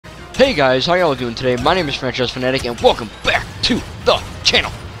Hey guys, how y'all doing today? My name is Franchise Fanatic, and welcome back to the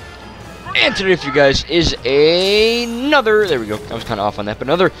channel. And today for you guys is another, there we go, I was kind of off on that, but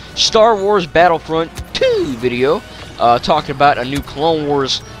another Star Wars Battlefront 2 video, talking about a new Clone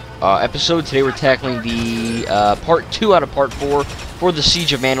Wars episode. Today we're tackling the part 2 out of part 4 for the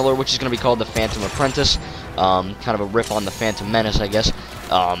Siege of Mandalore, which is going to be called the Phantom Apprentice. Kind of a riff on the Phantom Menace, I guess.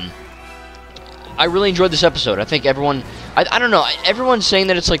 I really enjoyed this episode. I think everyone, I don't know, everyone's saying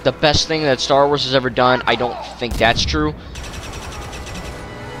that it's like the best thing that Star Wars has ever done. I don't think that's true.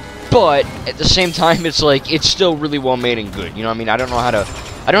 But at the same time, it's like, it's still really well made and good. You know what I mean? I don't know how to,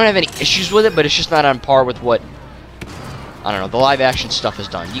 I don't have any issues with it, but it's just not on par with what, I don't know, the live action stuff has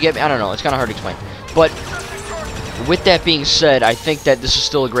done. You get me? I don't know, it's kind of hard to explain. But with that being said, I think that this is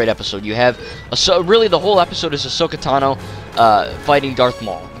still a great episode. You have, really the whole episode is Ahsoka Tano fighting Darth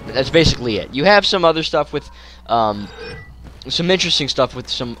Maul. That's basically it. You have some other stuff with, some interesting stuff with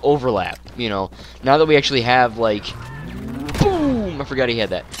some overlap, you know. Now that we actually have, like, boom, I forgot he had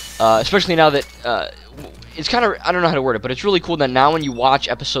that. Especially now that, it's kind of, I don't know how to word it, but it's really cool that now when you watch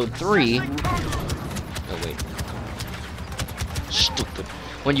episode 3, oh wait, stupid.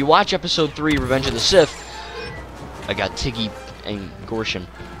 When you watch episode 3, Revenge of the Sith, I got Tiggy and Gorshin.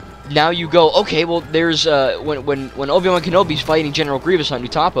 Now you go, okay, well, there's, when Obi-Wan Kenobi's fighting General Grievous on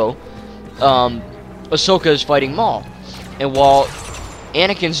Utapo, Ahsoka is fighting Maul. And while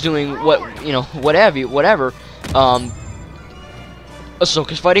Anakin's doing whatever,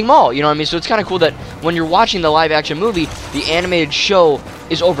 Ahsoka's fighting Maul, you know what I mean? So it's kind of cool that when you're watching the live-action movie, the animated show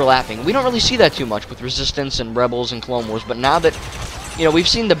is overlapping. We don't really see that too much with Resistance and Rebels and Clone Wars, but now that, you know, we've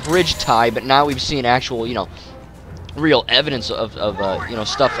seen the bridge tie, but now we've seen actual, you know, real evidence of you know,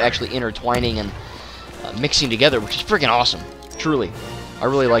 stuff actually intertwining and mixing together, which is freaking awesome. Truly, I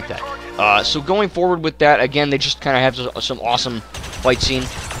really like that. So going forward with that, again, they just kind of have some awesome fight scene.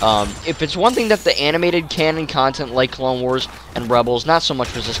 If it's one thing that the animated canon content like Clone Wars and Rebels, not so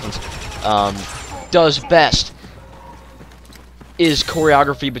much Resistance, does best, is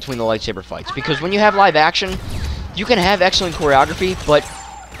choreography between the lightsaber fights. Because when you have live action, you can have excellent choreography, but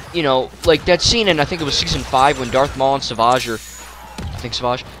you know, like that scene in, I think it was Season 5, when Darth Maul and Savage, or I think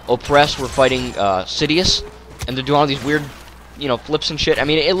Savage, Opress were fighting Sidious, and they're doing all these weird, you know, flips and shit. I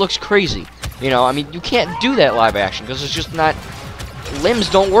mean, it looks crazy. You know, I mean, you can't do that live action, because it's just not, limbs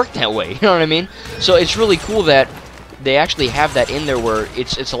don't work that way, you know what I mean? So it's really cool that they actually have that in there where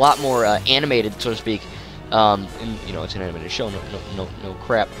it's a lot more animated, so to speak. And, you know, it's an animated show, no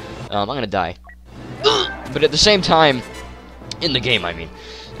crap. I'm gonna die. But at the same time, in the game, I mean.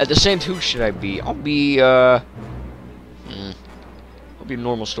 At the same time, who should I be? I'll be a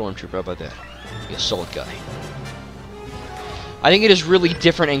normal stormtrooper. How about that? Be a assault guy. I think it is really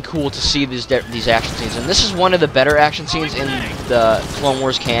different and cool to see these action scenes, and this is one of the better action scenes in the Clone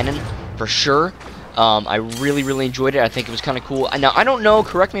Wars canon, for sure. I really enjoyed it. I think it was kind of cool. Now, I don't know,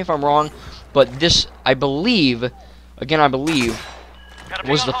 correct me if I'm wrong, but this, I believe,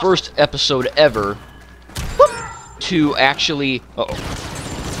 was the first episode ever to actually...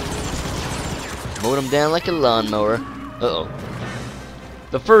 mowed him down like a lawnmower.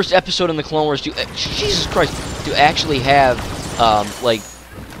 The first episode in the Clone Wars to, Jesus Christ, to actually have, like,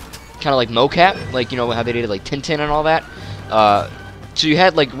 kind of like mocap, like, you know, how they did like Tintin and all that. So you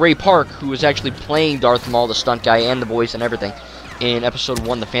had, like, Ray Park, who was actually playing Darth Maul, the stunt guy, and the voice and everything, in Episode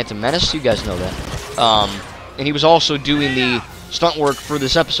 1, The Phantom Menace. You guys know that. And he was also doing the stunt work for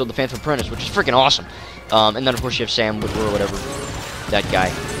this episode, The Phantom Apprentice, which is freaking awesome. And then, of course, you have Sam Witwer or whatever, that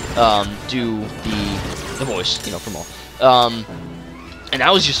guy. Do the voice, you know, from all. And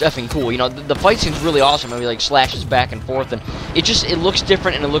that was just effing cool. You know, the fight scene's really awesome. I mean, like, slashes back and forth, and it looks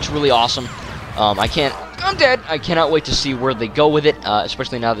different, and it looks really awesome. I'm dead. I cannot wait to see where they go with it,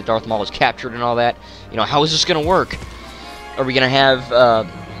 especially now that Darth Maul is captured and all that. You know, how is this gonna work? Are we gonna have,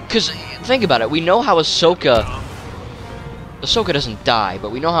 because, think about it, we know how Ahsoka doesn't die,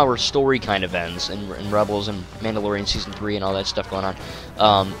 but we know how her story kind of ends in Rebels and Mandalorian Season 3 and all that stuff going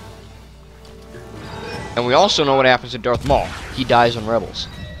on. And we also know what happens to Darth Maul. He dies on Rebels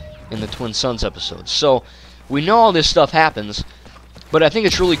in the Twin Sons episode. So, we know all this stuff happens, but I think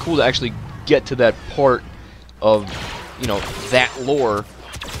it's really cool to actually get to that part of, you know, that lore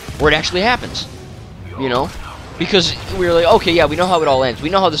where it actually happens. You know? Because we were like, okay, yeah, we know how it all ends. We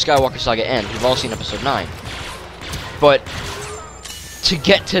know how the Skywalker Saga ends. We've all seen Episode 9. But to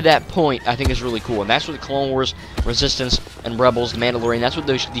get to that point, I think is really cool, and that's what the Clone Wars, Resistance, and Rebels, The Mandalorian, that's what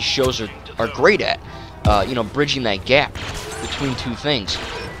these shows are great at. You know, bridging that gap between two things.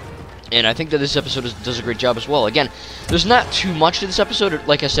 And I think that this episode does a great job as well. Again, there's not too much to this episode.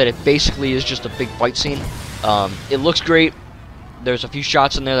 Like I said, it basically is just a big fight scene. It looks great. There's a few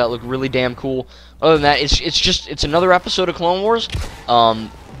shots in there that look really damn cool. Other than that, it's another episode of Clone Wars,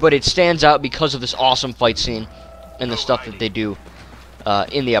 but it stands out because of this awesome fight scene and the stuff that they do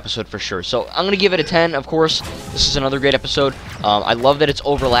in the episode for sure. So I'm gonna give it a 10. Of course, this is another great episode. I love that it's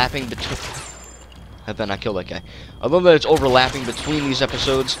overlapping between. I bet not kill that guy. I love that it's overlapping between these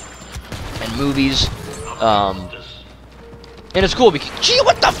episodes and movies. And it's cool because, gee,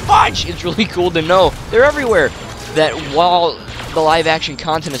 what the fudge? It's really cool to know they're everywhere. That while the live-action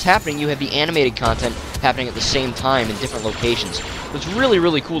content is happening, you have the animated content happening at the same time in different locations. It's really,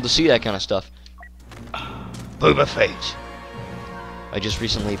 really cool to see that kind of stuff. Boba Fett. I just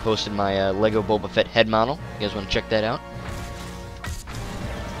recently posted my Lego Boba Fett head model. You guys want to check that out?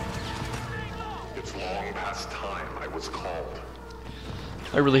 It's long past time I was called.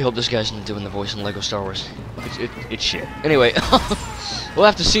 I really hope this guy's not doing the voice in Lego Star Wars. It's shit. Anyway, we'll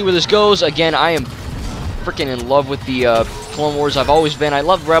have to see where this goes. Again, I am freaking in love with the Clone Wars. I've always been. I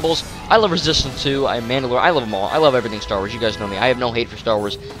love Rebels. I love Resistance 2. I Mandalore. I love them all. I love everything Star Wars. You guys know me. I have no hate for Star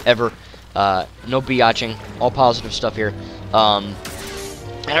Wars ever. No biatching. All positive stuff here.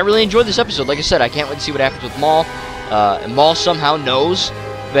 And I really enjoyed this episode. Like I said, I can't wait to see what happens with Maul. And Maul somehow knows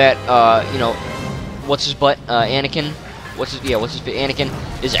that you know, what's his butt? Anakin.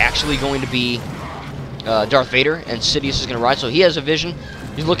 Anakin is actually going to be Darth Vader, and Sidious is going to ride. So he has a vision.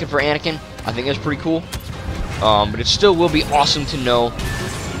 He's looking for Anakin. I think that's pretty cool. But it still will be awesome to know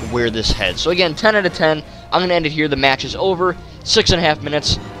where this heads. So again, 10 out of 10. I'm going to end it here. The match is over. 6.5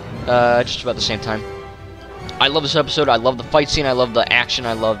 minutes. Just about the same time. I love this episode. I love the fight scene. I love the action.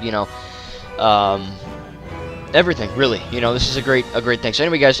 I love, you know, everything, really. You know, this is a great thing. So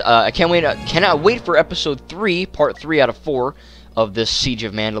anyway, guys, I cannot wait for episode 3, part 3 out of 4 of this Siege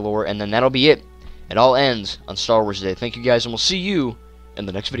of Mandalore, and then that'll be it. It all ends on Star Wars Day. Thank you guys, and we'll see you in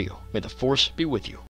the next video. May the Force be with you.